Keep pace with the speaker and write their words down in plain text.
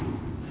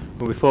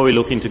Well, before we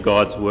look into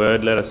God's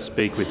word, let us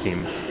speak with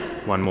him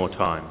one more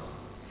time.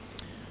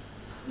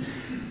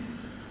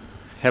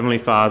 Heavenly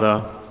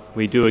Father,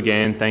 we do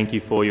again thank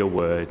you for your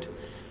word.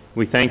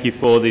 We thank you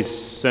for this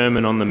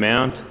Sermon on the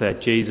Mount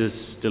that Jesus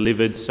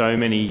delivered so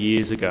many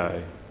years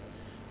ago.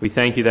 We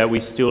thank you that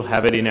we still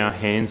have it in our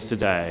hands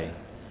today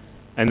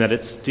and that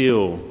it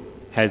still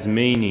has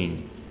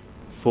meaning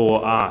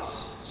for us,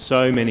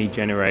 so many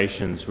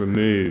generations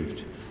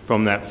removed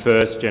from that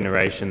first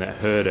generation that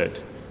heard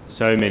it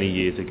so many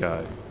years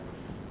ago.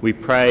 We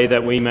pray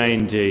that we may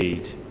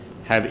indeed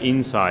have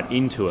insight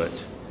into it,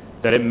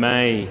 that it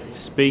may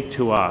speak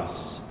to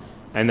us,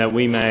 and that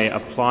we may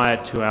apply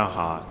it to our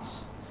hearts,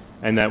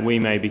 and that we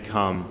may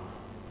become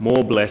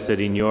more blessed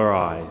in your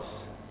eyes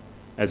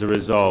as a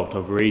result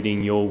of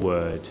reading your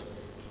word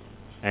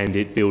and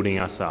it building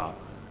us up.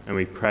 And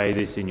we pray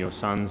this in your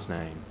Son's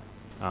name.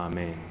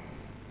 Amen.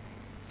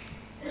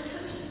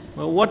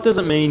 Well, what does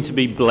it mean to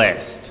be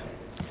blessed?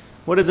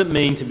 What does it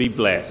mean to be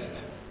blessed?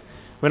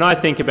 When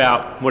I think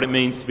about what it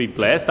means to be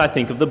blessed, I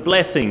think of the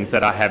blessings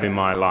that I have in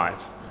my life.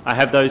 I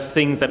have those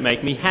things that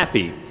make me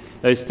happy,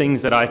 those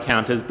things that I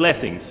count as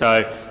blessings.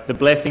 So the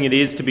blessing it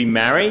is to be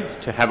married,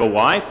 to have a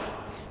wife.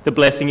 The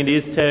blessing it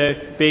is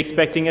to be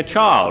expecting a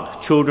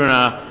child. Children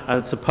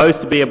are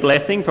supposed to be a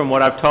blessing from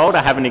what I've told.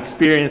 I haven't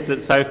experienced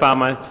it so far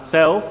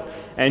myself.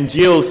 And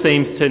Jill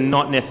seems to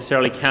not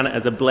necessarily count it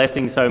as a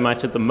blessing so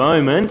much at the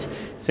moment.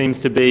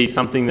 Seems to be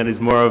something that is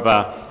more of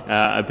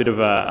a bit of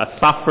a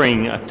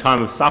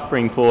time of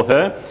suffering for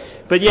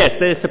her. But yes,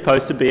 they're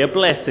supposed to be a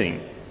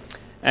blessing.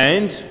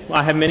 And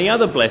I have many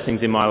other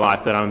blessings in my life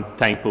that I'm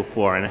thankful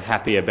for and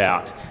happy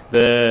about.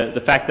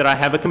 The fact that I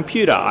have a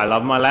computer. I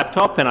love my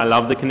laptop and I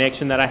love the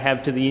connection that I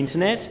have to the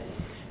internet.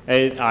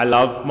 I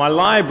love my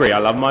library. I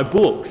love my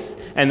books.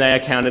 And they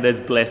are counted as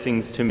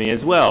blessings to me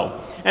as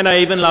well. And I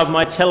even love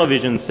my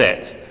television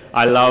set.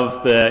 I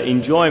love the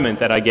enjoyment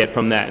that I get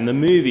from that and the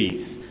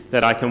movies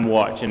that I can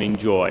watch and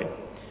enjoy.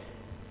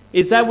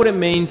 Is that what it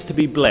means to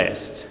be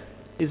blessed?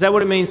 Is that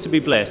what it means to be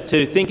blessed?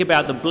 To think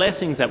about the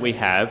blessings that we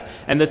have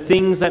and the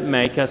things that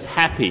make us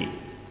happy.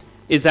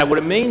 Is that what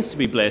it means to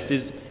be blessed?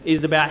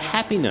 Is about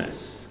happiness.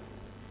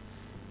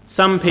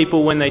 Some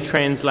people, when they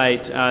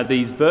translate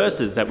these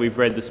verses that we've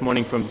read this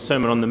morning from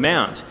Sermon on the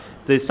Mount,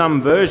 there's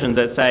some versions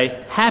that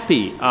say,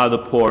 happy are the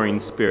poor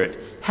in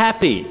spirit.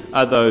 Happy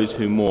are those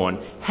who mourn.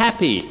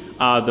 Happy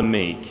are the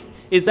meek.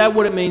 Is that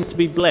what it means to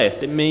be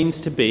blessed? It means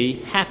to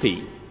be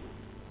happy.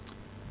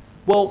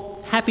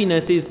 Well,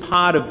 happiness is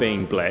part of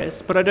being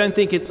blessed, but I don't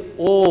think it's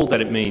all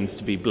that it means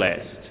to be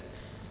blessed.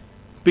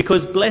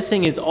 Because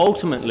blessing is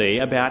ultimately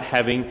about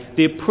having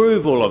the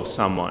approval of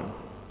someone,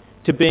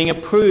 to being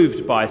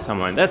approved by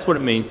someone. That's what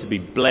it means to be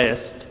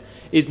blessed.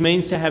 It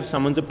means to have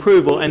someone's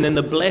approval, and then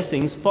the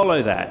blessings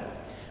follow that.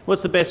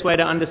 What's the best way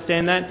to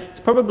understand that?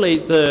 It's probably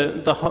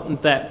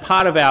that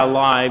part of our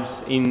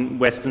lives in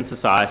Western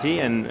society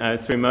and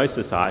through most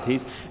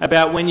societies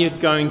about when you're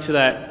going to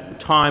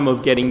that time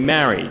of getting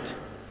married.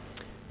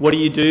 What do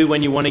you do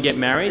when you want to get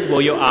married?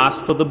 Well, you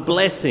ask for the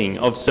blessing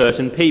of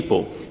certain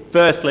people.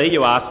 Firstly,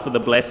 you ask for the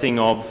blessing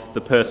of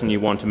the person you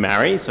want to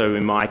marry. So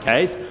in my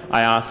case,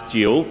 I asked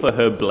Jill for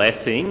her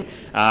blessing.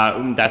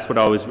 That's what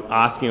I was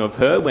asking of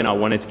her when I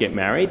wanted to get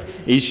married.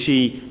 Is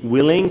she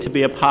willing to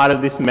be a part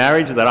of this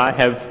marriage that I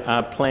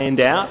have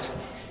planned out?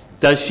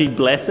 Does she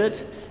bless it?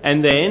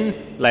 And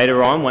then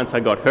later on, once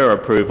I got her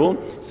approval,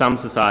 some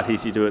societies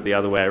you do it the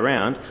other way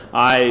around,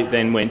 I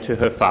then went to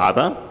her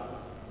father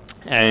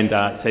and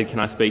said, can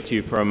I speak to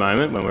you for a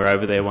moment, when we were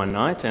over there one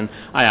night? And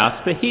I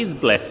asked for his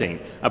blessing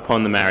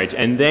upon the marriage.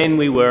 And then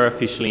we were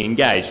officially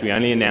engaged. We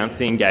only announced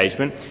the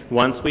engagement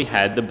once we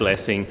had the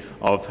blessing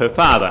of her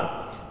father.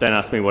 Don't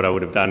ask me what I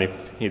would have done if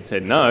he'd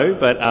said no,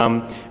 but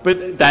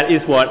that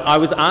is what I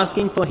was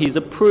asking for, his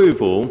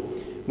approval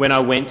when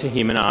I went to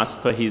him and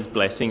asked for his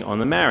blessing on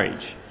the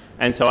marriage.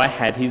 And so I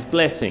had his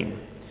blessing.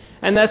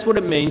 And that's what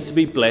it means to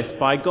be blessed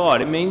by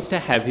God. It means to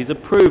have his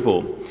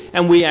approval.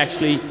 And we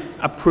actually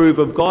approve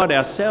of God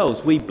ourselves.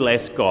 We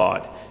bless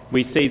God.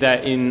 We see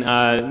that in,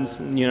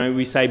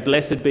 we say,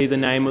 blessed be the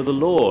name of the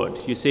Lord.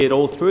 You see it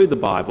all through the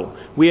Bible.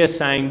 We are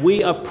saying,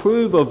 we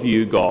approve of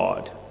you,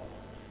 God.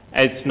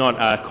 It's not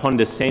a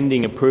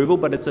condescending approval,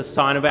 but it's a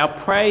sign of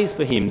our praise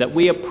for him, that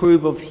we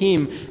approve of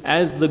him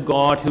as the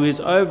God who is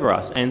over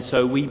us. And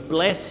so we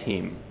bless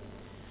him.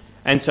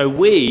 And so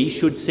we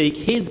should seek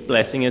his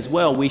blessing as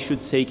well. We should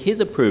seek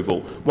his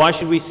approval. Why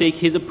should we seek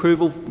his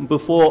approval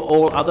before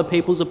all other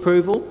people's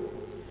approval?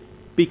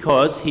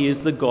 Because he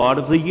is the God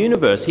of the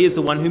universe. He is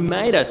the one who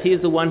made us. He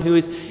is the one who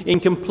is in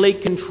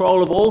complete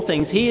control of all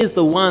things. He is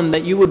the one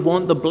that you would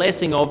want the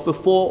blessing of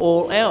before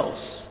all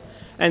else.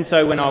 And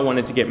so when I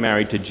wanted to get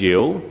married to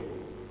Jill,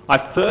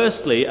 I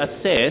firstly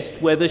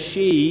assessed whether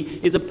she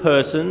is a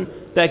person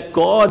that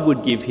God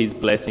would give his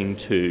blessing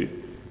to,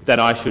 that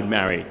I should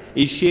marry.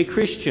 Is she a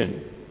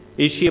Christian?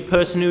 Is she a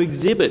person who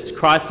exhibits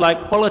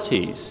Christ-like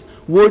qualities?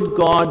 Would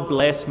God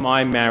bless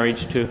my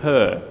marriage to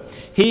her?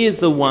 He is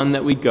the one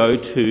that we go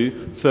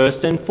to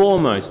first and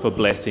foremost for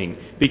blessing,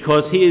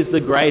 because he is the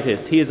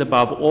greatest, he is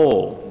above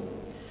all.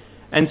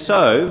 And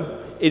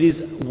so it is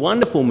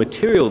wonderful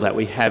material that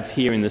we have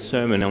here in the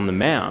Sermon on the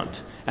Mount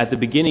at the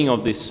beginning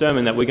of this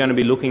sermon that we're going to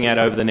be looking at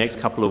over the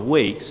next couple of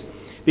weeks,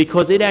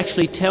 because it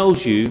actually tells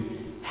you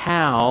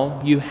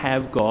how you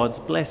have God's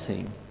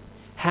blessing,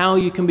 how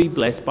you can be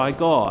blessed by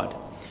God.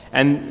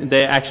 And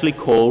they're actually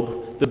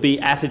called the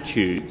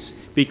Beatitudes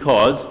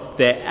because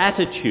they're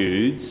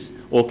attitudes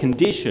or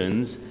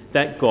conditions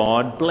that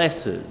God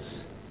blesses.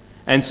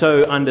 And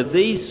so under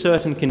these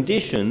certain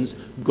conditions,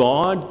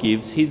 God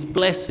gives his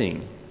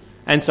blessing.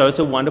 And so it's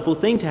a wonderful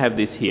thing to have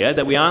this here,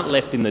 that we aren't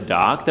left in the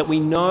dark, that we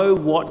know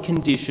what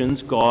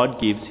conditions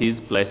God gives his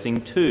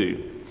blessing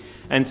to.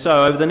 And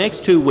so over the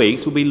next 2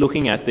 weeks, we'll be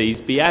looking at these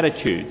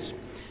Beatitudes.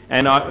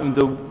 And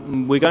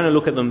we're going to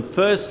look at them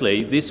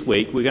firstly this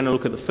week. We're going to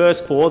look at the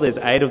first 4. There's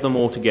 8 of them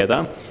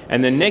altogether.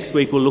 And then next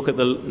week we'll look at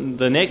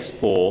the next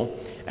 4.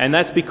 And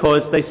that's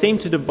because they seem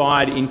to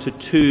divide into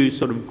 2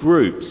 sort of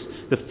groups.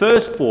 The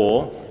first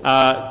 4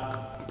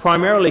 are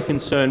primarily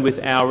concerned with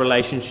our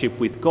relationship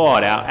with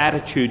God, our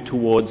attitude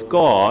towards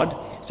God,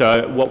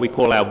 so what we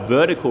call our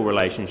vertical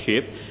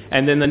relationship.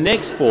 And then the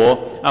next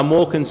 4 are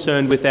more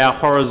concerned with our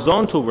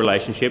horizontal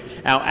relationship,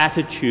 our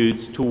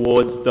attitudes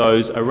towards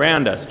those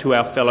around us, to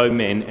our fellow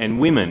men and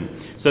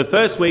women. So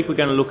first week we're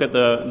going to look at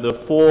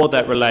the 4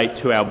 that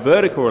relate to our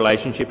vertical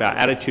relationship, our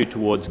attitude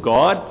towards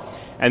God.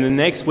 And the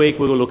next week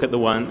we will look at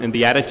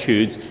the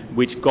attitudes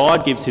which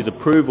God gives his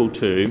approval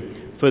to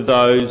for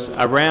those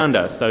around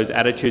us, those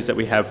attitudes that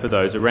we have for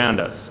those around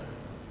us.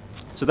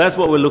 So that's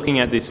what we're looking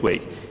at this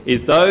week,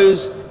 is those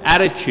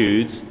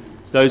attitudes,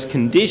 those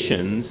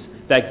conditions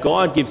that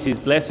God gives his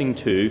blessing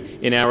to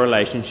in our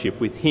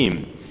relationship with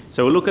him.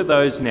 So we'll look at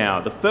those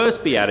now. The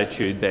first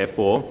beatitude,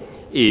 therefore,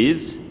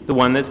 is the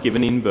one that's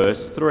given in verse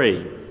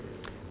 3.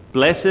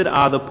 Blessed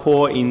are the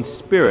poor in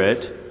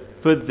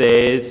spirit, for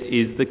theirs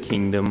is the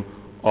kingdom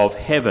of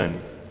heaven.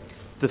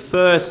 The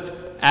first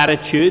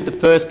attitude, the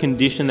first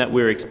condition that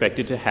we're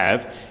expected to have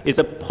is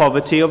a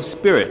poverty of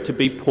spirit, to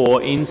be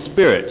poor in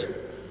spirit.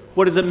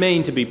 What does it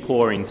mean to be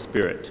poor in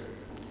spirit?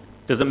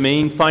 Does it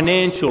mean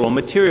financial or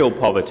material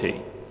poverty?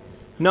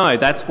 No,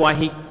 that's why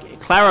he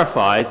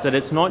clarifies that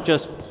it's not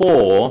just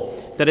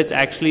poor, that it's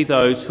actually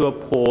those who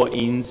are poor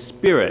in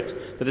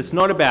spirit. That it's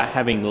not about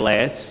having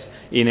less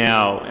in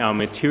our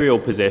material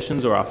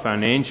possessions or our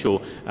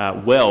financial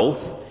wealth.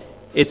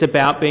 It's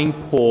about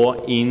being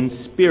poor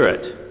in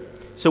spirit.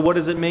 So what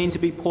does it mean to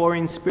be poor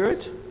in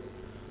spirit?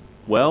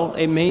 Well,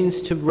 it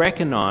means to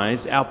recognize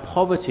our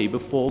poverty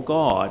before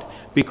God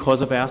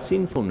because of our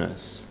sinfulness.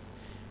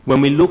 When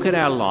we look at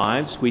our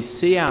lives, we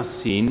see our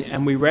sin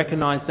and we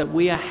recognize that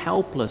we are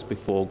helpless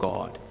before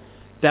God,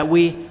 that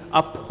we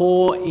are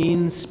poor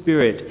in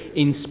spirit.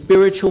 In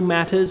spiritual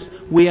matters,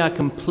 we are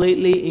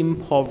completely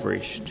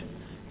impoverished,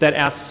 that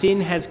our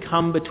sin has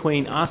come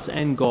between us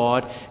and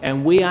God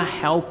and we are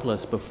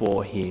helpless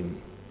before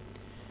him.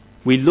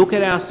 We look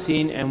at our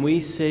sin and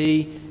we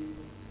see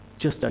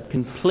just a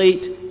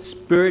complete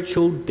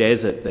spiritual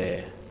desert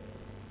there.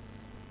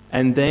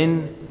 And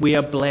then we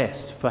are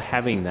blessed for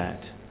having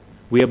that.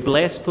 We are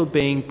blessed for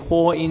being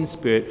poor in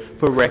spirit,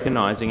 for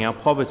recognizing our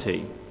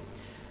poverty.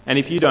 And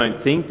if you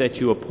don't think that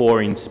you are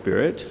poor in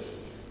spirit,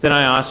 then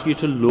I ask you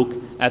to look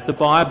at the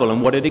Bible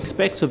and what it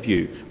expects of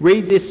you.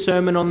 Read this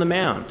Sermon on the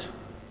Mount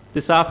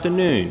this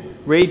afternoon.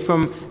 Read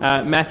from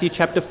Matthew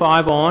chapter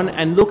 5 on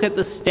and look at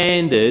the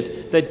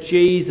standard that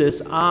Jesus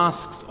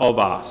asks of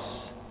us.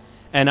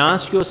 And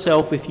ask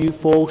yourself if you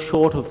fall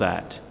short of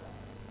that.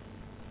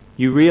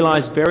 You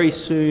realize very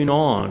soon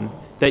on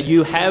that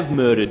you have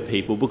murdered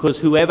people, because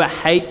whoever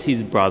hates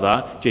his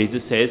brother,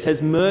 Jesus says, has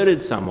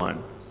murdered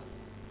someone.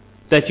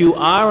 That you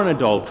are an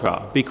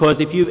adulterer, because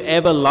if you've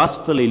ever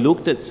lustfully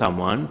looked at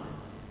someone,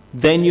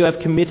 then you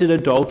have committed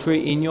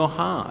adultery in your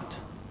heart.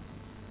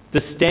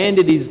 The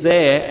standard is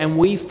there and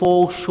we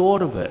fall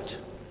short of it.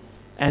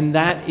 And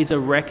that is a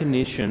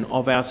recognition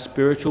of our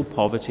spiritual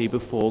poverty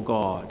before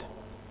God.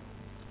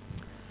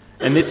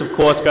 And this, of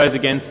course, goes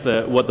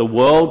against what the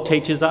world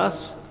teaches us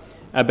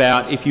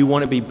about if you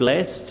want to be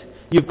blessed,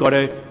 you've got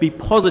to be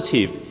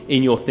positive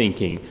in your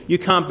thinking. You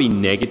can't be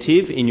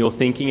negative in your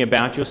thinking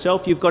about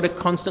yourself. You've got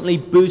to constantly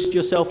boost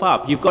yourself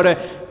up. You've got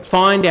to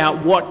find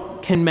out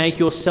what can make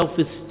your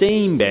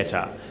self-esteem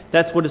better.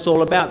 That's what it's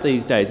all about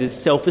these days,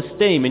 is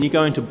self-esteem. And you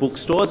go into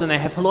bookstores and they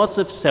have lots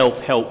of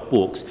self-help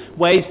books,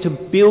 ways to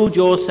build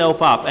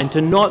yourself up and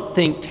to not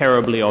think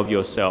terribly of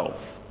yourself.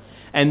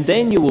 And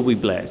then you will be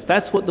blessed.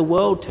 That's what the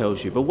world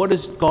tells you. But what does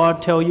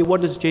God tell you?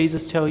 What does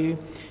Jesus tell you?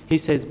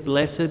 He says,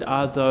 blessed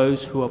are those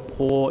who are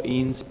poor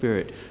in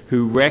spirit,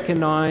 who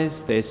recognize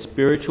their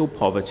spiritual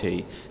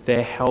poverty,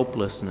 their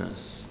helplessness.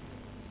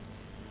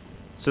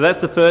 So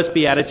that's the first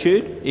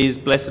beatitude, is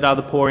blessed are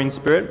the poor in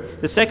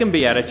spirit. The second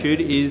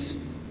beatitude is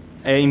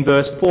in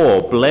verse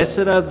 4,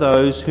 blessed are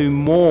those who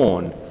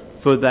mourn,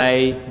 for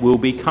they will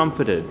be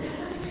comforted.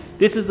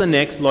 this is the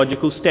next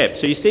logical step.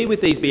 So you see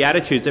with these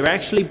Beatitudes, they're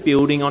actually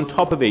building on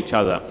top of each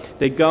other.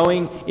 They're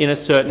going in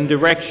a certain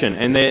direction,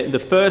 and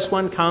the first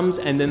one comes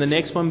and then the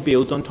next one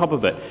builds on top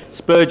of it.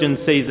 Spurgeon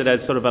sees it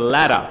as sort of a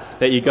ladder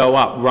that you go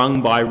up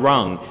rung by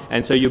rung,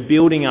 and so you're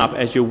building up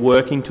as you're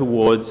working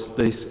towards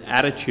this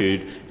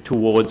attitude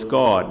towards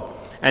God.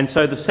 And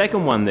so the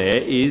second one there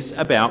is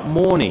about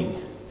mourning.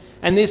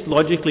 And this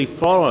logically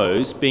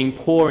follows being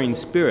poor in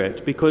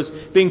spirit, because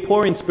being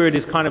poor in spirit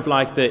is kind of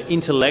like the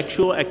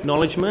intellectual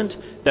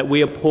acknowledgement that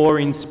we are poor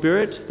in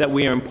spirit, that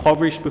we are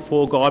impoverished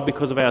before God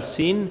because of our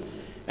sin.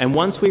 And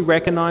once we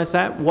recognise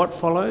that, what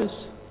follows?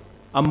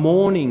 A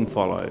mourning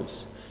follows,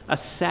 a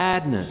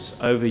sadness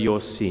over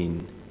your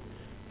sin.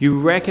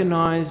 You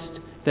recognise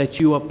that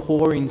you are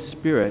poor in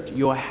spirit,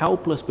 you are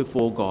helpless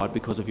before God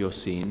because of your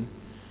sin.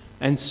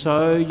 And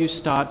so you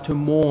start to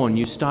mourn,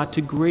 you start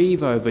to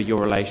grieve over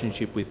your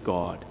relationship with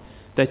God,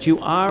 that you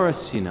are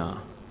a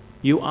sinner,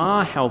 you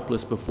are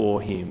helpless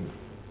before Him.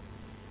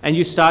 And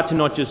you start to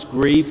not just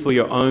grieve for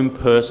your own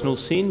personal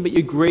sin, but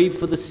you grieve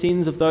for the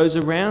sins of those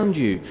around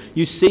you.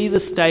 You see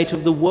the state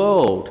of the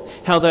world,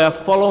 how they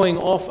are following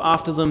off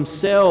after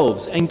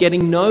themselves and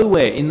getting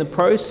nowhere in the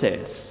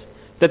process,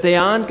 that they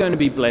aren't going to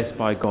be blessed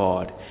by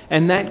God,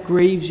 and that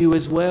grieves you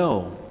as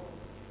well.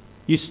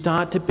 You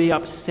start to be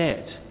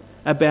upset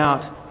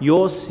about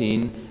your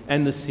sin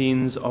and the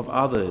sins of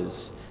others,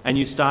 and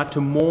you start to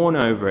mourn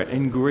over it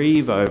and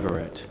grieve over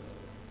it.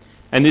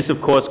 And this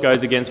of course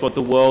goes against what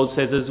the world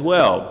says as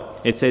well.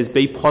 It says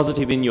be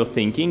positive in your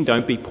thinking,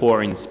 don't be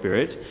poor in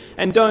spirit,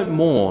 and don't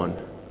mourn.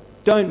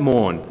 Don't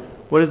mourn.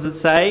 What does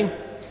it say?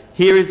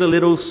 Here is a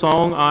little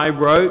song I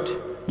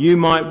wrote, you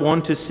might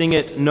want to sing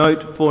it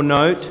note for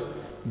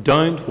note.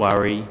 Don't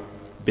worry,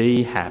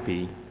 be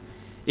happy.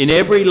 In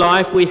every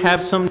life we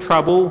have some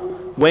trouble.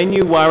 When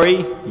you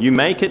worry, you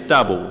make it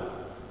double.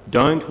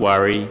 Don't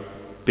worry,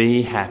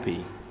 be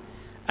happy.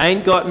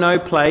 Ain't got no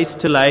place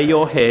to lay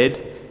your head.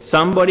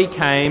 Somebody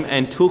came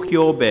and took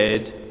your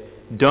bed.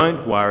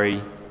 Don't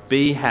worry,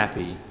 be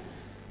happy.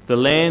 The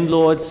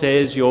landlord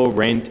says your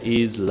rent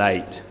is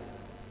late.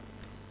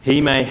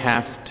 He may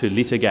have to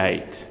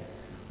litigate.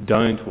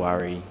 Don't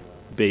worry,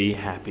 be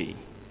happy.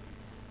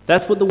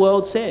 That's what the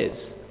world says.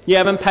 You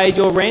haven't paid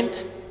your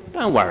rent?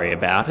 Don't worry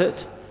about it.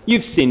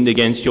 You've sinned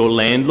against your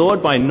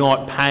landlord by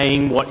not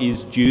paying what is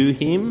due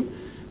him,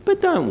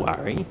 but don't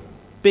worry,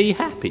 be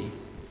happy.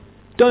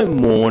 Don't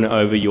mourn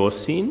over your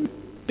sin,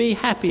 be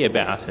happy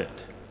about it.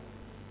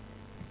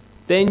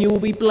 Then you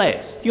will be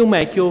blessed. You'll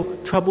make your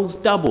troubles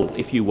double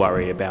if you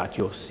worry about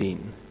your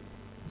sin.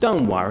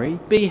 Don't worry,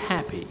 be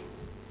happy.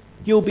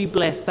 You'll be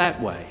blessed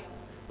that way.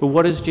 But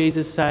what does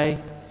Jesus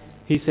say?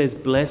 He says,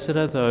 blessed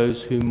are those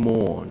who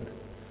mourn.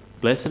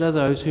 Blessed are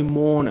those who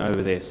mourn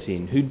over their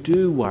sin, who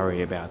do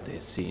worry about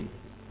their sin.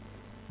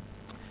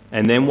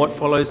 And then what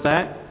follows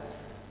that?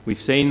 We've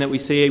seen that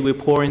we're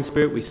poor in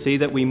spirit, we see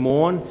that we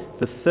mourn.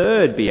 The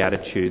third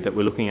beatitude that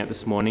we're looking at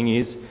this morning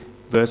is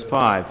verse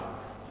 5.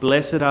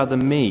 Blessed are the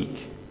meek,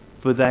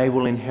 for they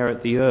will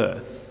inherit the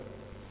earth.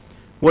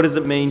 What does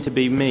it mean to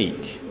be meek?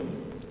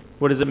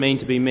 What does it mean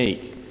to be meek?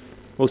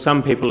 Well,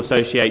 some people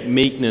associate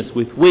meekness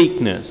with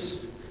weakness.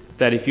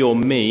 That if you're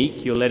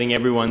meek, you're letting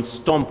everyone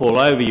stomp all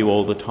over you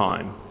all the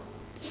time.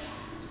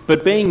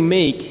 But being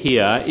meek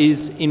here is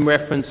in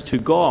reference to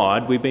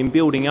God. We've been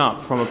building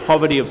up from a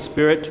poverty of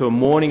spirit to a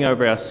mourning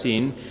over our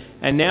sin,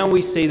 and now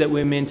we see that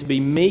we're meant to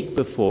be meek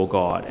before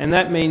God. And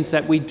that means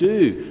that we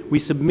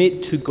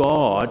submit to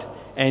God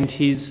and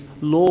His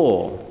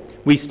law.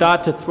 We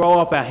start to throw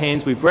up our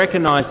hands. We've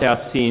recognised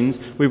our sins.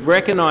 We've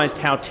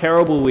recognised how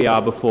terrible we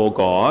are before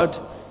God,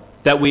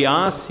 that we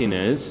are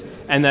sinners,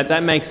 and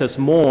that makes us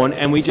mourn,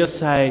 and we just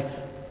say,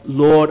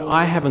 Lord,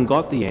 I haven't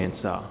got the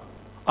answer.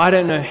 I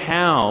don't know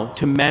how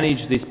to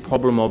manage this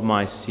problem of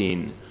my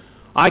sin.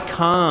 I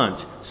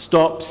can't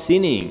stop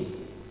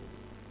sinning.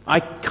 I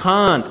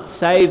can't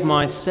save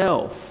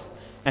myself.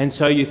 And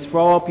so you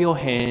throw up your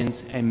hands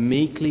and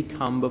meekly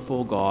come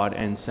before God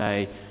and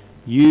say,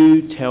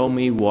 you tell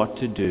me what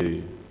to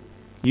do.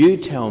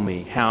 You tell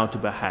me how to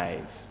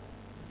behave.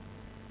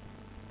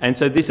 And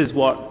so this is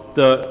what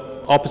the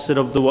opposite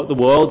of what the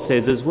world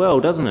says as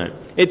well, doesn't it?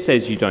 It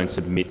says you don't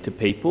submit to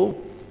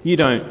people. You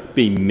don't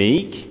be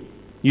meek.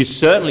 You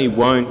certainly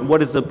won't.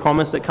 What is the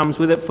promise that comes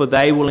with it? For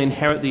they will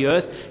inherit the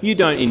earth. You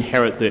don't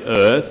inherit the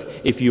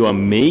earth if you are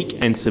meek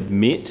and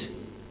submit.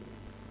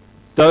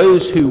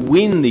 Those who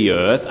win the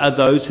earth are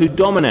those who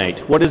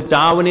dominate. What does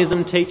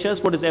Darwinism teach us?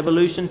 What does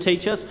evolution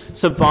teach us?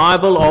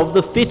 Survival of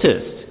the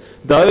fittest.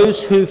 Those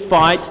who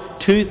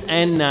fight tooth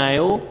and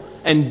nail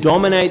and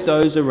dominate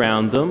those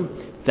around them,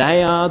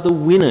 they are the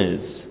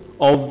winners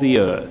of the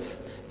earth.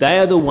 They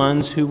are the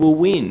ones who will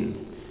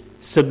win.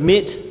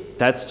 Submit,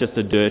 that's just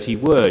a dirty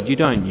word. You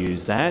don't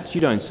use that.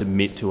 You don't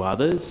submit to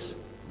others.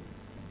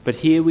 But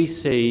here we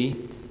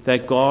see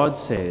that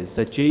God says,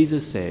 that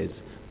Jesus says,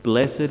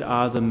 blessed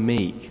are the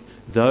meek,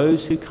 those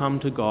who come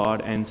to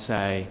God and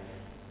say,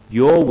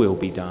 your will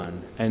be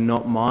done and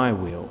not my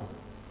will.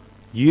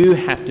 You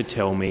have to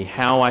tell me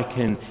how I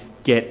can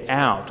get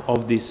out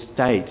of this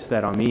state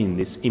that I'm in,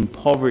 this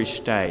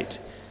impoverished state,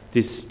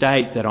 this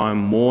state that I'm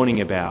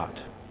mourning about.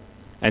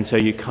 And so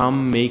you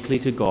come meekly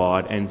to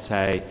God and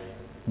say,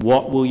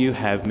 what will you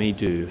have me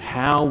do?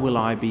 How will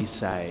I be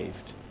saved?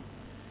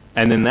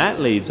 And then that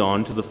leads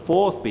on to the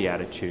fourth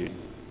beatitude.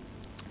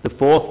 The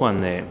fourth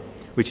one there,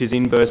 which is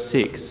in verse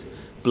 6.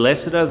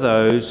 Blessed are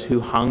those who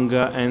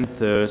hunger and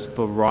thirst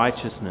for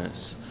righteousness,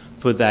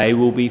 for they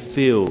will be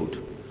filled.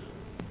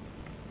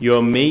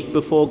 You're meek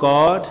before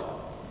God,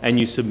 and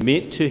you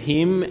submit to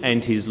Him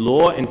and His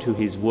law and to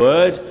His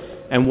word.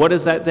 And what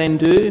does that then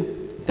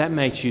do? That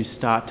makes you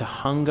start to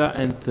hunger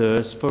and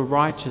thirst for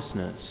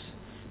righteousness.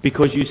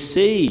 Because you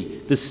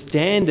see the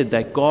standard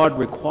that God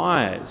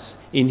requires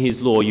in His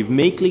law. You've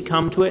meekly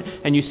come to it,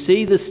 and you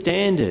see the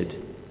standard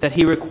that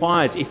He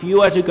requires. If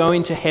you are to go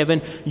into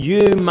heaven,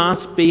 you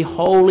must be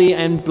holy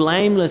and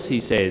blameless,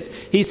 He says.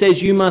 He says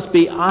you must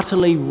be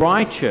utterly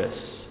righteous.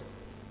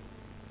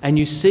 And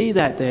you see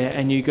that there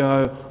and you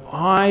go,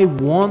 I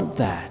want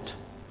that.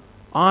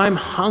 I'm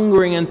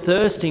hungering and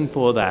thirsting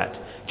for that.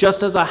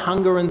 Just as I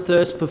hunger and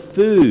thirst for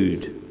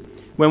food.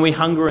 When we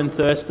hunger and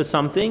thirst for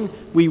something,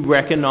 we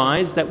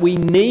recognize that we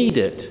need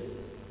it.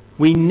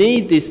 We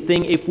need this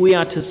thing if we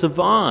are to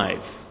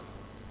survive.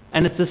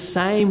 And it's the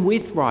same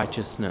with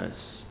righteousness.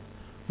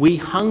 We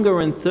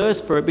hunger and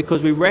thirst for it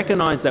because we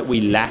recognize that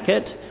we lack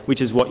it,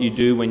 which is what you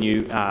do when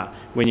you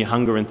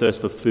hunger and thirst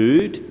for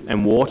food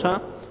and water.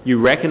 You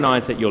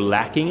recognize that you're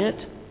lacking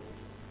it.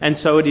 And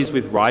so it is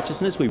with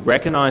righteousness. We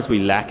recognize we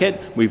lack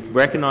it. We've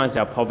recognized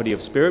our poverty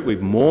of spirit.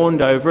 We've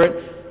mourned over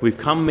it. We've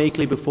come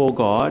meekly before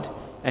God.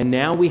 And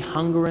now we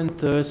hunger and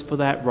thirst for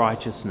that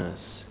righteousness.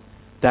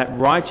 That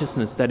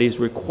righteousness that is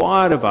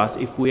required of us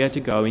if we are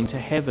to go into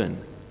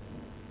heaven.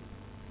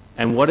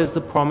 And what is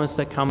the promise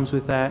that comes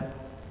with that?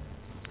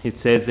 It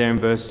says there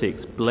in verse 6,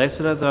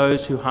 Blessed are those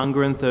who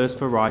hunger and thirst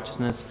for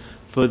righteousness,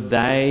 for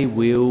they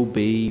will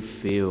be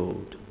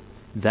filled.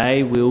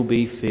 They will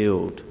be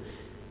filled.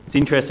 It's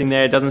interesting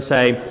there, it doesn't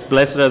say,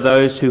 Blessed are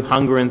those who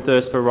hunger and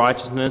thirst for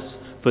righteousness,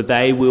 for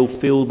they will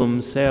fill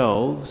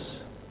themselves.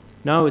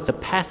 No, it's a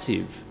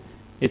passive.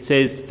 It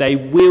says they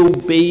will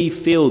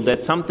be filled, that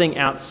something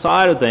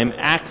outside of them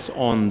acts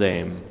on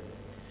them.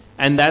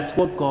 And that's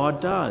what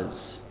God does.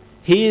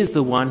 He is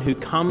the one who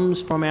comes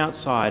from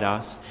outside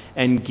us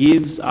and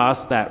gives us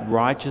that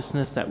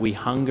righteousness that we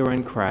hunger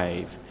and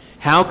crave.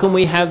 How can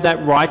we have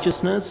that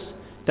righteousness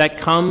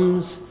that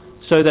comes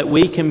so that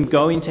we can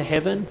go into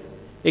heaven?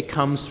 It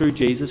comes through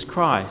Jesus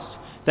Christ.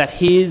 That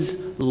His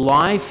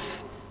life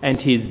and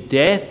His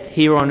death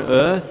here on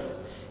earth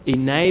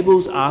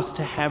enables us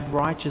to have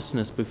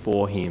righteousness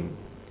before Him.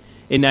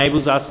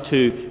 Enables us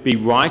to be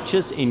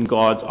righteous in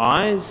God's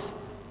eyes,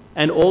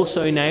 and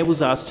also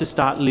enables us to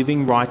start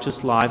living righteous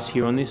lives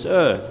here on this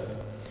earth.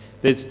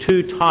 There's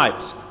two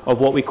types of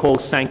what we call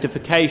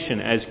sanctification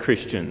as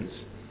Christians.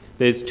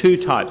 There's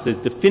two types.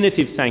 There's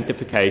definitive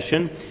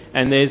sanctification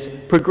and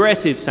there's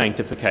progressive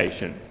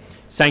sanctification.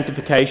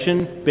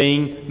 Sanctification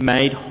being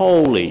made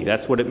holy.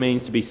 That's what it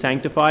means to be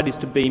sanctified, is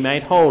to be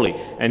made holy.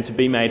 And to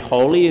be made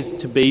holy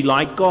is to be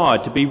like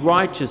God, to be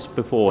righteous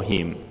before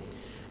Him.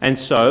 And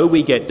so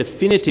we get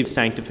definitive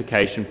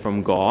sanctification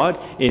from God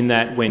in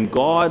that when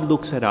God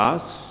looks at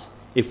us,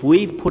 if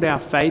we put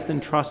our faith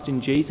and trust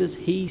in Jesus,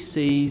 He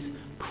sees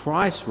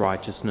Christ's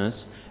righteousness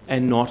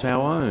and not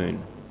our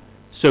own.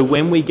 So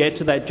when we get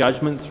to that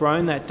judgment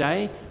throne that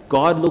day,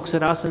 God looks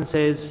at us and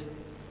says,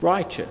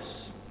 righteous,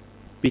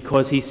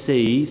 because He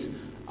sees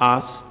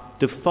us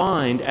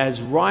defined as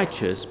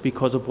righteous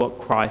because of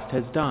what Christ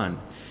has done.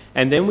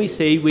 And then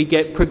we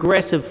get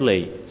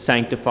progressively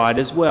sanctified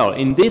as well.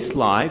 In this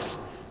life,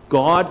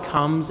 God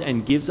comes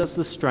and gives us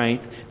the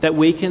strength that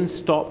we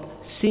can stop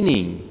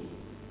sinning,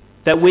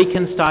 that we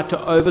can start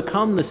to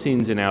overcome the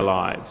sins in our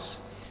lives.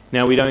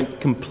 Now, we don't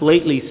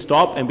completely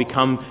stop and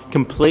become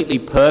completely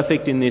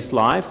perfect in this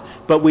life,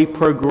 but we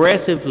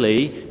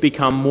progressively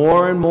become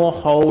more and more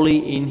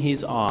holy in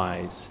His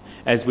eyes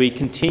as we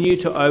continue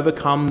to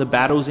overcome the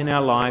battles in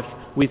our life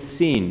with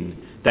sin,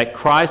 that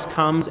Christ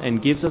comes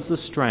and gives us the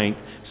strength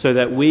so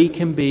that we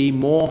can be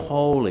more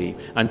holy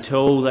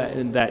until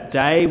that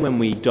day when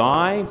we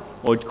die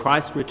or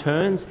Christ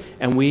returns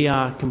and we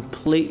have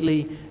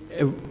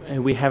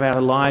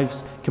our lives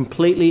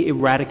completely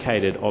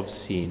eradicated of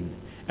sin.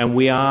 And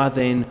we are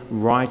then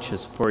righteous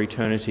for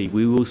eternity.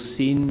 We will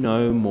sin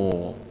no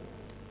more.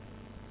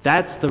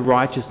 That's the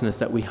righteousness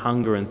that we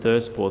hunger and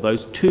thirst for, those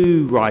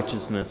two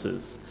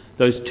righteousnesses,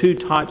 those two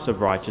types of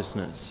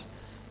righteousness.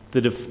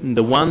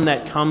 The one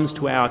that comes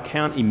to our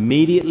account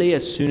immediately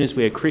as soon as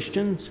we are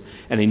Christians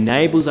and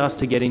enables us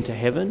to get into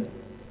heaven,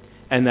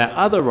 and that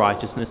other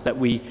righteousness that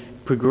we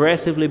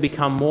progressively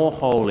become more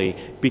holy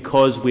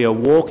because we are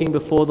walking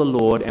before the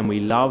Lord and we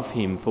love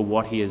Him for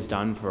what He has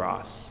done for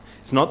us.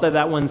 It's not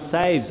that one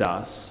saves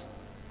us.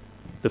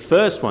 The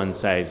first one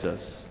saves us.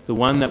 The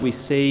one that we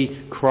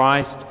see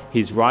Christ,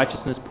 His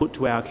righteousness put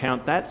to our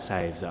account, that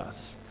saves us.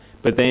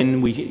 But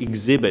then we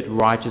exhibit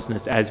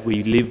righteousness as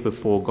we live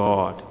before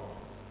God.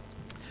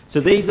 So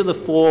these are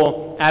the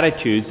four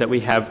attitudes that we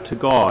have to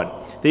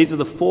God. These are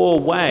the 4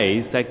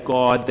 ways that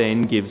God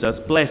then gives us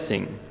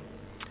blessing.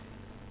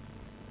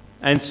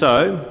 And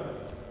so,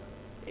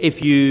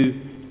 if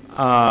you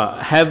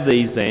have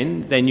these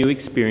then you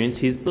experience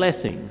his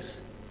blessings.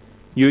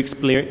 You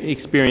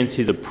experience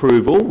his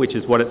approval, which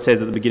is what it says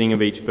at the beginning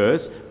of each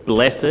verse.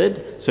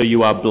 Blessed, so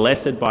you are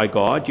blessed by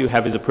God, you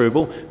have his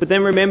approval. But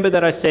then remember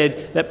that I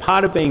said that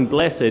part of being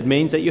blessed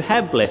means that you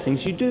have blessings.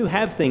 You do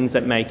have things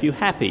that make you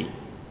happy.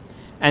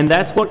 And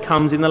that's what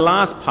comes in the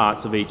last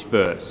parts of each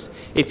verse.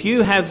 If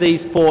you have these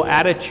 4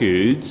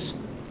 attitudes,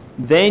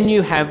 then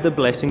you have the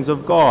blessings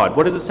of God.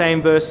 What does it say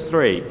in verse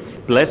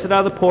 3? Blessed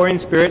are the poor in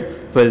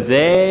spirit, for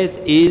theirs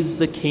is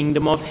the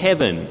kingdom of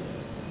heaven.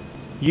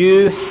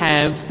 You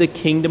have the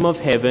kingdom of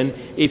heaven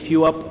if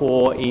you are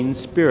poor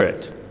in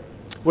spirit.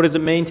 What does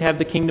it mean to have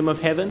the kingdom of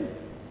heaven?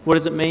 What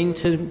does it mean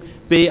to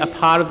be a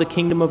part of the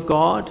kingdom of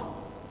God?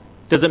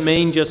 Does it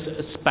mean just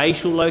a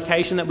spatial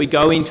location, that we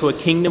go into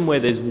a kingdom where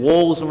there's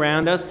walls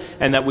around us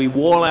and that we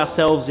wall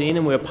ourselves in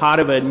and we're part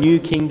of a new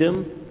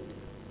kingdom?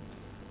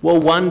 Well,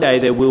 one day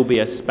there will be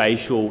a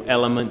spatial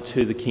element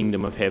to the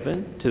kingdom of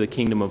heaven, to the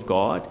kingdom of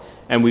God,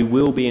 and we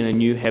will be in a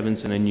new heavens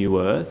and a new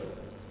earth.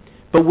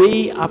 But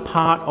we are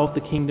part of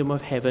the kingdom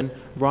of heaven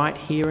right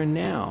here and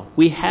now.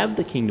 We have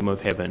the kingdom of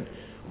heaven.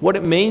 What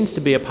it means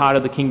to be a part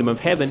of the kingdom of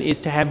heaven is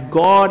to have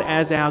God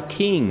as our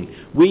king.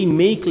 We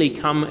meekly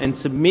come and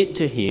submit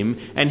to him,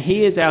 and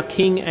he is our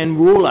king and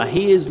ruler.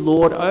 He is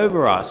Lord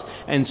over us.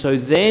 And so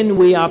then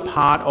we are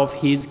part of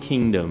his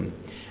kingdom.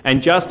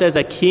 And just as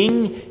a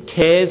king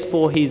cares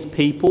for his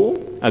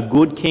people, a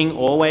good king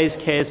always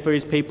cares for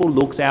his people,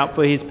 looks out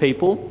for his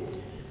people,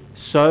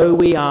 so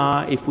we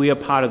are, if we are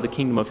part of the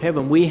kingdom of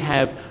heaven, we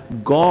have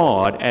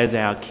God as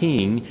our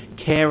king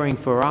caring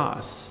for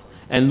us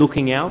and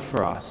looking out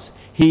for us.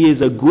 He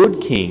is a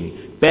good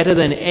king, better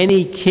than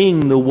any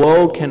king the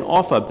world can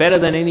offer, better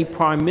than any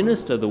prime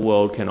minister the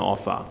world can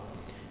offer.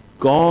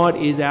 God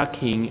is our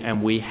king,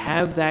 and we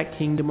have that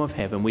kingdom of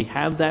heaven. We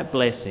have that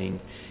blessing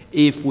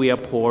if we are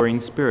poor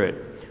in spirit.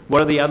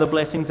 What are the other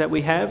blessings that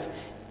we have?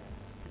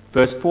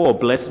 Verse 4,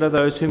 blessed are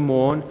those who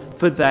mourn,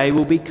 for they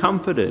will be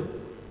comforted.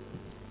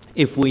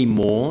 If we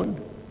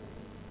mourn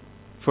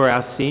for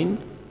our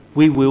sin,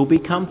 we will be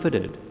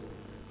comforted.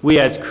 We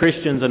as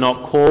Christians are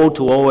not called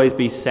to always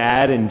be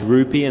sad and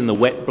droopy and the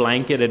wet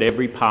blanket at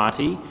every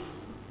party.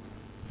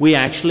 We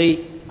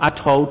actually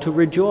are told to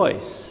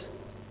rejoice.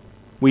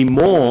 We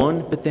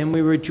mourn, but then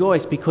we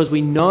rejoice because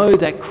we know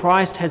that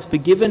Christ has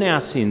forgiven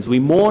our sins. We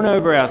mourn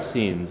over our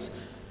sins,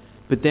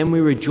 but then we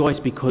rejoice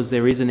because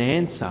there is an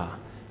answer.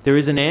 There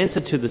is an answer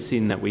to the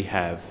sin that we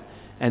have,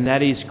 and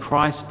that is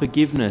Christ's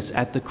forgiveness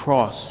at the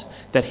cross,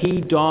 that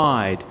he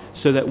died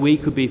so that we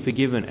could be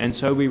forgiven, and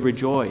so we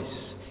rejoice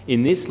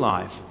in this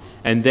life.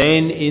 And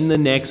then in the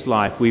next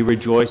life we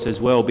rejoice as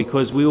well,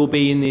 because we will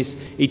be in this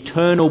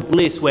eternal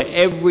bliss where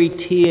every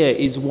tear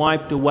is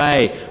wiped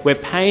away, where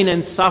pain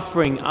and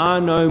suffering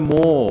are no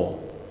more.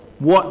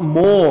 What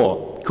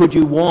more could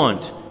you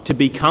want to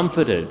be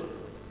comforted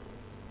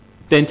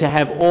than to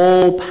have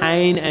all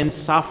pain and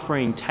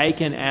suffering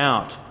taken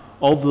out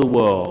of the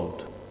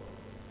world?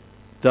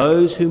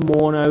 Those who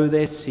mourn over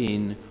their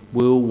sin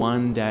will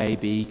one day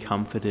be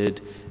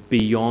comforted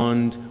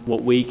beyond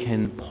what we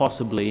can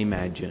possibly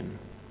imagine.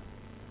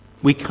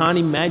 We can't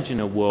imagine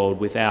a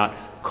world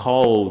without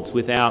colds,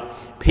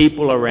 without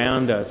people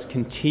around us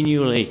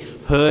continually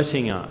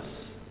hurting us.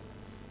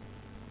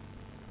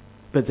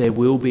 But there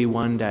will be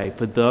one day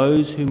for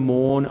those who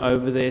mourn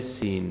over their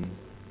sin,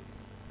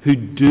 who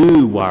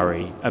do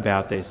worry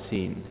about their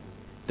sin,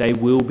 they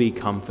will be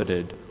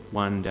comforted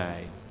one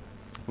day.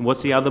 And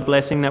what's the other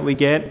blessing that we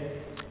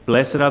get?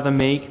 Blessed are the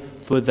meek,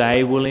 for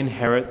they will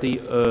inherit the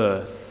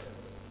earth.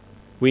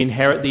 We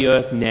inherit the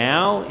earth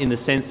now in the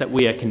sense that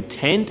we are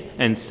content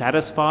and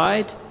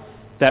satisfied,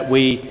 that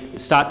we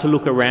start to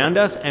look around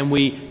us and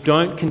we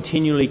don't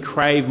continually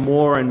crave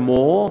more and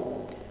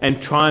more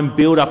and try and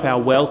build up our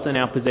wealth and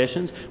our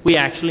possessions. We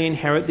actually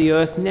inherit the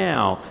earth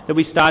now, that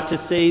we start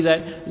to see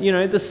that,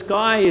 the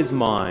sky is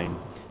mine.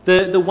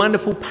 The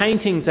wonderful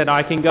paintings that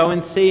I can go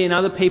and see in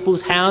other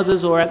people's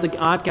houses or at the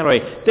art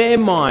gallery, they're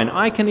mine.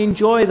 I can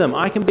enjoy them.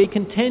 I can be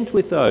content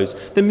with those.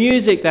 The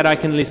music that I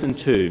can listen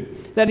to,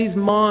 that is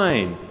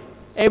mine.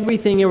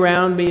 Everything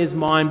around me is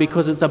mine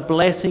because it's a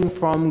blessing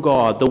from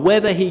God. The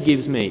weather he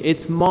gives me,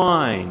 it's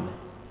mine.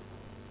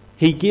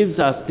 He gives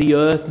us the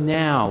earth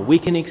now. We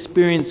can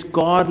experience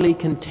godly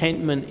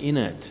contentment in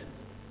it.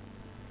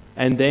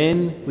 And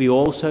then we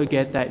also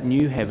get that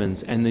new heavens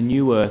and the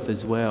new earth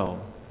as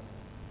well.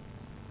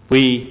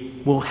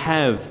 We will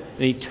have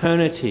an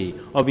eternity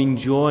of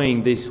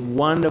enjoying this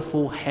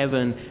wonderful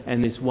heaven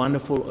and this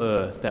wonderful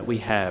earth that we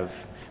have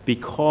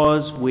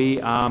because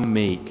we are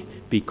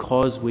meek,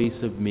 because we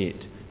submit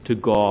to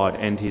God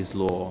and his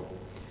law.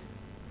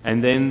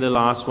 And then the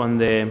last one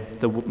there,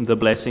 the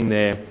blessing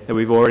there that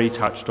we've already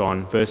touched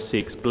on, verse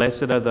 6,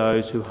 blessed are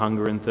those who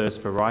hunger and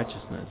thirst for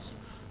righteousness,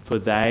 for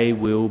they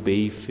will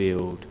be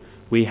filled.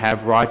 We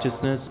have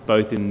righteousness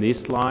both in this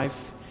life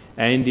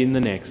and in the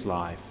next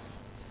life,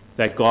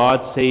 that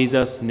God sees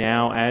us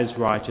now as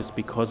righteous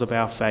because of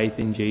our faith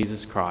in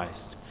Jesus Christ.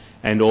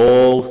 And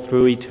all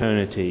through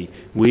eternity,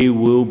 we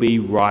will be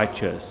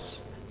righteous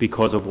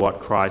because of what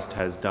Christ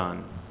has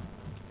done.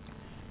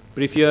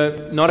 But if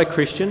you're not a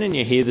Christian and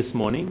you're here this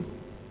morning,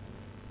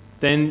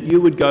 then you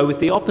would go with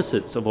the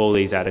opposites of all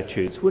these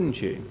attitudes, wouldn't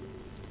you?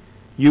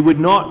 You would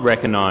not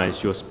recognise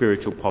your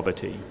spiritual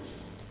poverty.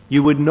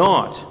 You would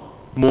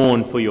not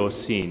mourn for your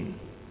sin.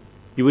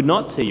 You would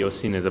not see your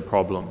sin as a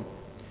problem.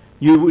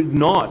 You would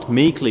not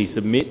meekly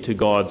submit to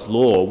God's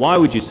law. Why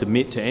would you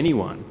submit to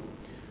anyone?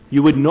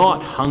 You would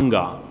not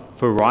hunger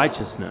for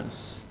righteousness,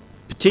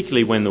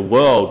 particularly when the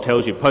world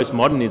tells you,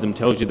 postmodernism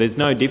tells you there's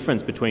no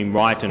difference between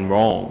right and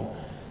wrong,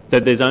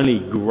 that there's only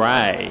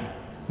grey.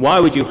 Why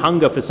would you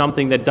hunger for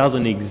something that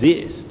doesn't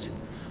exist?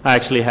 I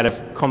actually had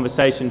a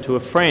conversation to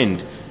a friend,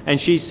 and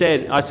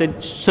I said,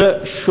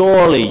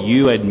 surely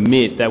you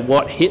admit that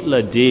what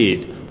Hitler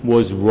did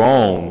was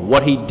wrong.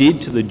 What he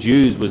did to the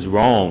Jews was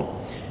wrong.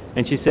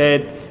 And she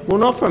said, well,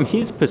 not from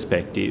his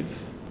perspective.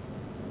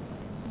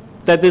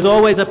 That there's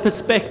always a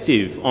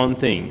perspective on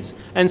things.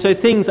 And so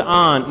things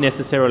aren't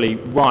necessarily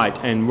right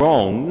and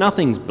wrong.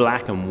 Nothing's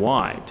black and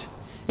white.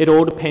 It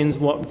all depends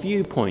what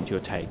viewpoint you're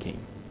taking.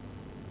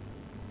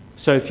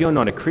 So if you're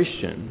not a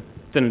Christian,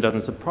 then it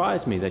doesn't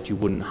surprise me that you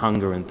wouldn't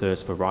hunger and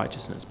thirst for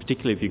righteousness,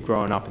 particularly if you've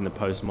grown up in the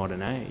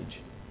postmodern age.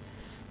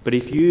 But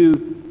if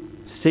you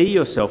see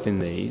yourself in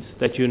these,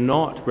 that you're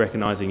not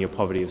recognising your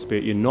poverty of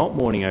spirit, you're not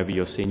mourning over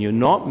your sin, you're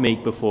not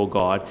meek before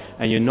God,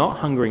 and you're not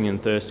hungering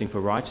and thirsting for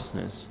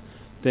righteousness,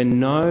 then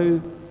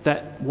know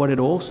that what it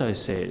also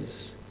says,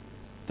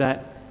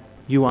 that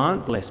you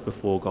aren't blessed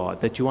before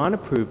God, that you aren't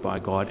approved by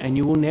God, and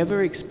you will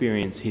never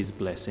experience his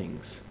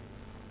blessings.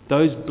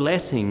 Those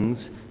blessings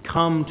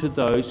come to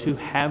those who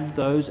have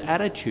those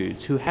attitudes,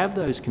 who have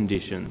those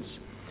conditions.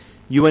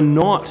 You are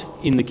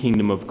not in the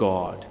kingdom of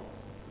God.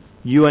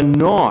 You are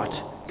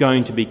not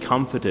going to be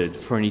comforted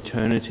for an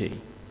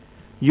eternity.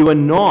 You are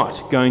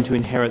not going to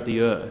inherit the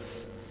earth,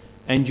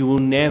 and you will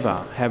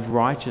never have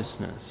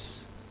righteousness.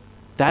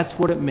 That's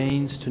what it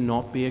means to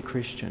not be a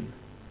Christian.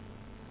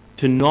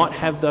 To not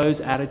have those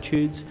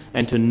attitudes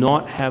and to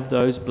not have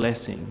those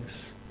blessings.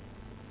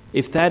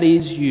 If that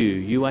is you,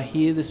 you are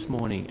here this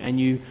morning and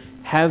you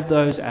have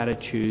those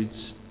attitudes,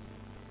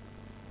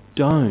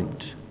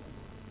 don't.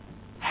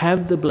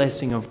 Have the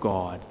blessing of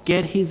God.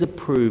 Get his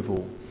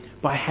approval.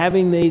 By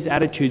having these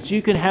attitudes,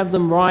 you can have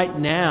them right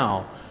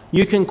now.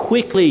 You can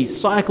quickly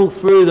cycle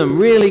through them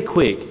really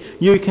quick.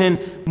 You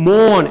can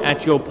mourn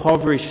at your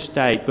impoverished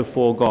state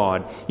before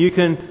God. You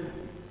can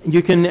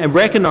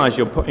recognise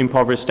your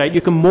impoverished state.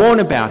 You can mourn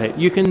about it.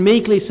 You can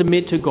meekly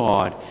submit to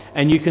God.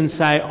 And you can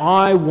say,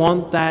 I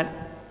want that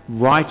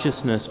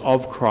righteousness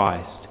of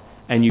Christ.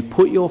 And you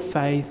put your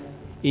faith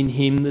in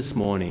him this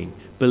morning.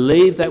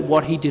 Believe that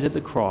what he did at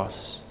the cross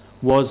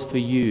was for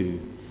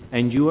you.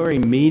 And you are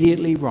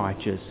immediately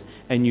righteous.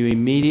 And you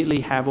immediately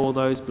have all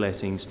those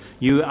blessings.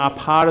 You are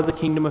part of the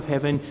kingdom of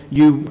heaven.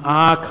 You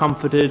are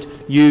comforted.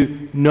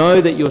 You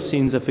know that your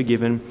sins are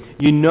forgiven.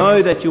 You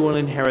know that you will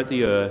inherit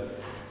the earth.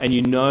 And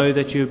you know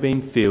that you have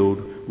been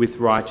filled with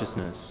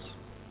righteousness.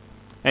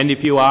 And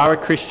if you are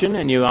a Christian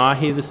and you are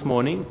here this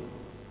morning,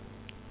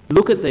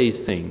 look at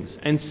these things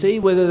and see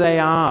whether they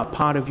are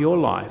part of your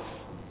life.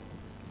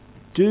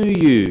 Do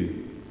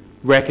you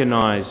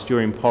recognise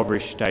your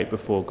impoverished state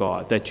before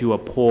God, that you are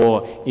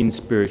poor in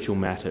spiritual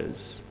matters?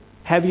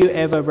 Have you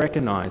ever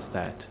recognised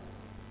that?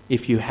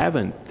 If you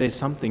haven't, there's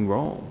something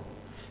wrong.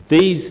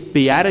 These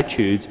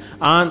Beatitudes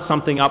aren't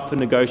something up for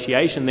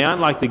negotiation. They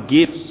aren't like the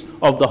gifts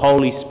of the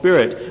Holy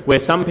Spirit, where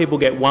some people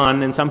get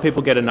one and some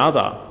people get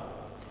another.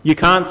 You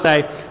can't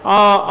say,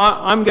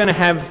 I'm going to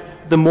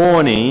have the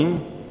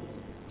mourning,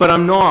 but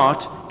I'm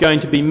not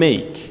going to be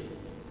meek.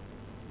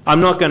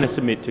 I'm not going to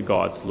submit to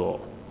God's law.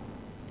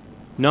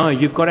 No,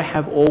 you've got to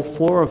have all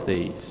four of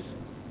these.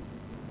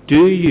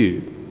 Do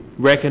you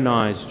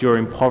recognise your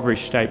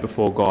impoverished state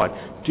before God?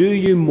 Do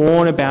you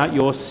mourn about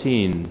your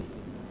sin?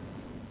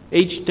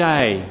 Each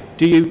day,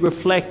 do you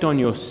reflect on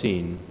your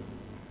sin?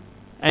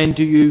 And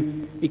do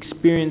you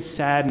experience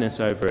sadness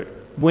over it?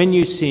 When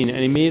you sin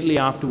and immediately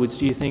afterwards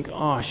do you think,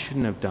 I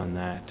shouldn't have done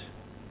that?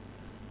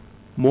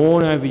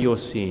 Mourn over your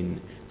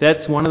sin.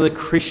 That's one of the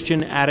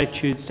Christian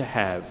attitudes to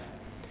have.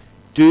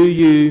 Do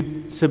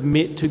you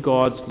submit to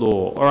God's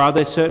law? Or are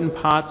there certain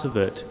parts of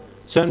it,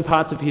 certain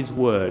parts of his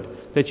word,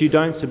 that you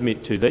don't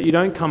submit to, that you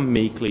don't come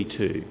meekly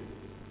to?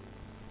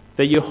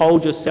 That you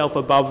hold yourself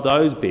above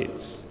those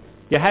bits?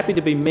 You're happy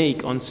to be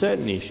meek on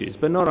certain issues,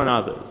 but not on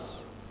others.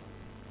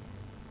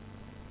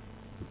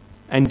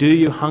 And do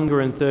you hunger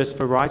and thirst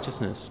for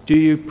righteousness? Do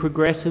you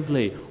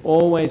progressively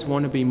always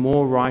want to be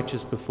more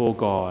righteous before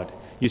God?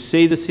 You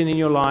see the sin in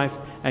your life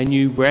and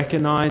you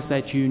recognise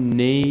that you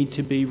need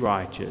to be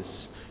righteous.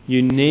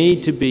 You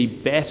need to be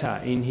better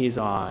in his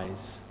eyes.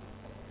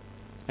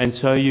 And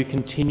so you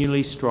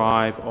continually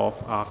strive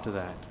after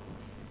that.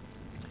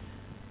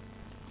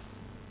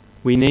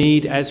 We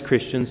need, as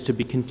Christians, to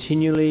be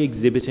continually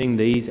exhibiting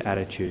these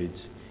attitudes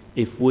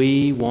if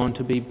we want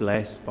to be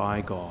blessed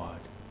by God.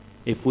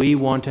 If we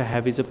want to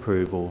have his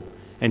approval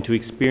and to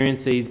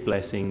experience these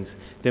blessings,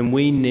 then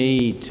we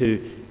need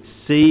to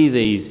see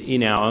these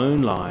in our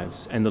own lives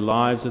and the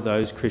lives of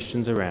those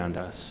Christians around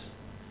us.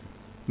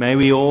 May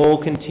we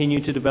all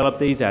continue to develop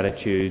these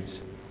attitudes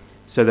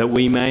so that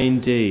we may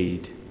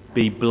indeed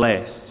be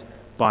blessed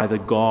by the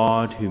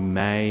God who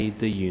made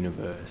the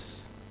universe.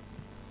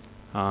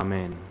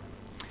 Amen.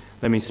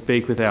 Let me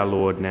speak with our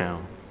Lord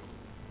now.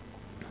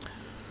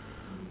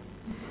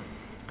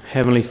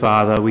 Heavenly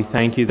Father, we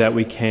thank you that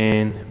we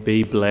can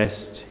be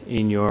blessed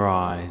in your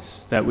eyes,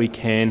 that we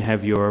can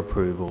have your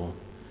approval,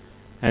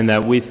 and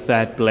that with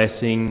that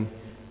blessing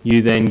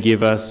you then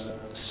give us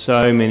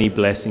so many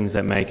blessings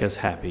that make us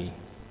happy.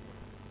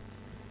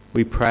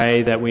 We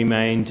pray that we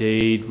may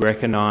indeed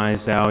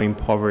recognise our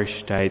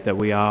impoverished state, that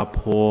we are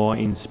poor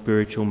in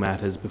spiritual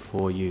matters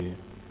before you.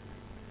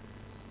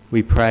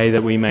 We pray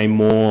that we may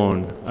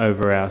mourn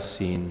over our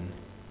sin,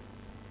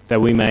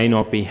 that we may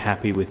not be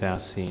happy with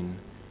our sin,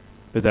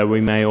 but that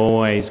we may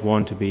always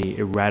want to be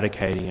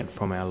eradicating it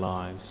from our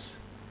lives.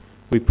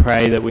 We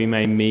pray that we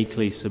may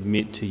meekly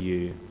submit to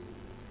you,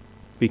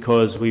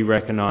 because we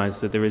recognise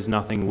that there is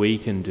nothing we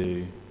can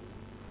do,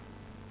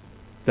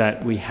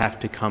 that we have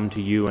to come to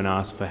you and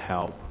ask for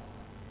help,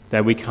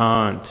 that we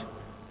can't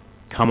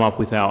come up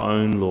with our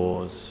own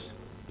laws,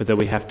 but that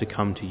we have to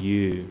come to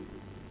you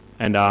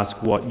and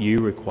ask what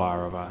you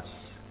require of us.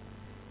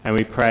 And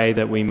we pray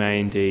that we may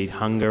indeed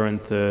hunger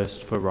and thirst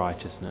for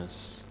righteousness.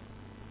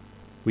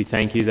 We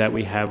thank you that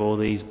we have all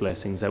these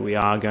blessings, that we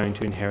are going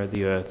to inherit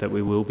the earth, that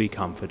we will be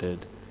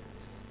comforted,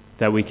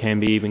 that we can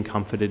be even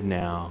comforted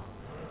now.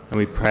 And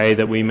we pray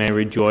that we may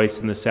rejoice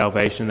in the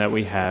salvation that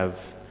we have,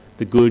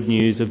 the good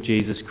news of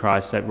Jesus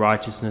Christ, that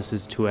righteousness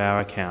is to our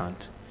account.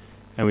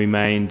 And we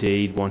may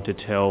indeed want to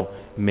tell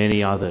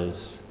many others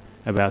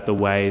about the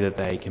way that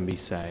they can be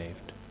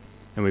saved.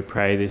 And we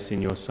pray this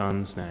in your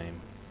Son's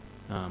name.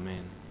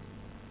 Amen.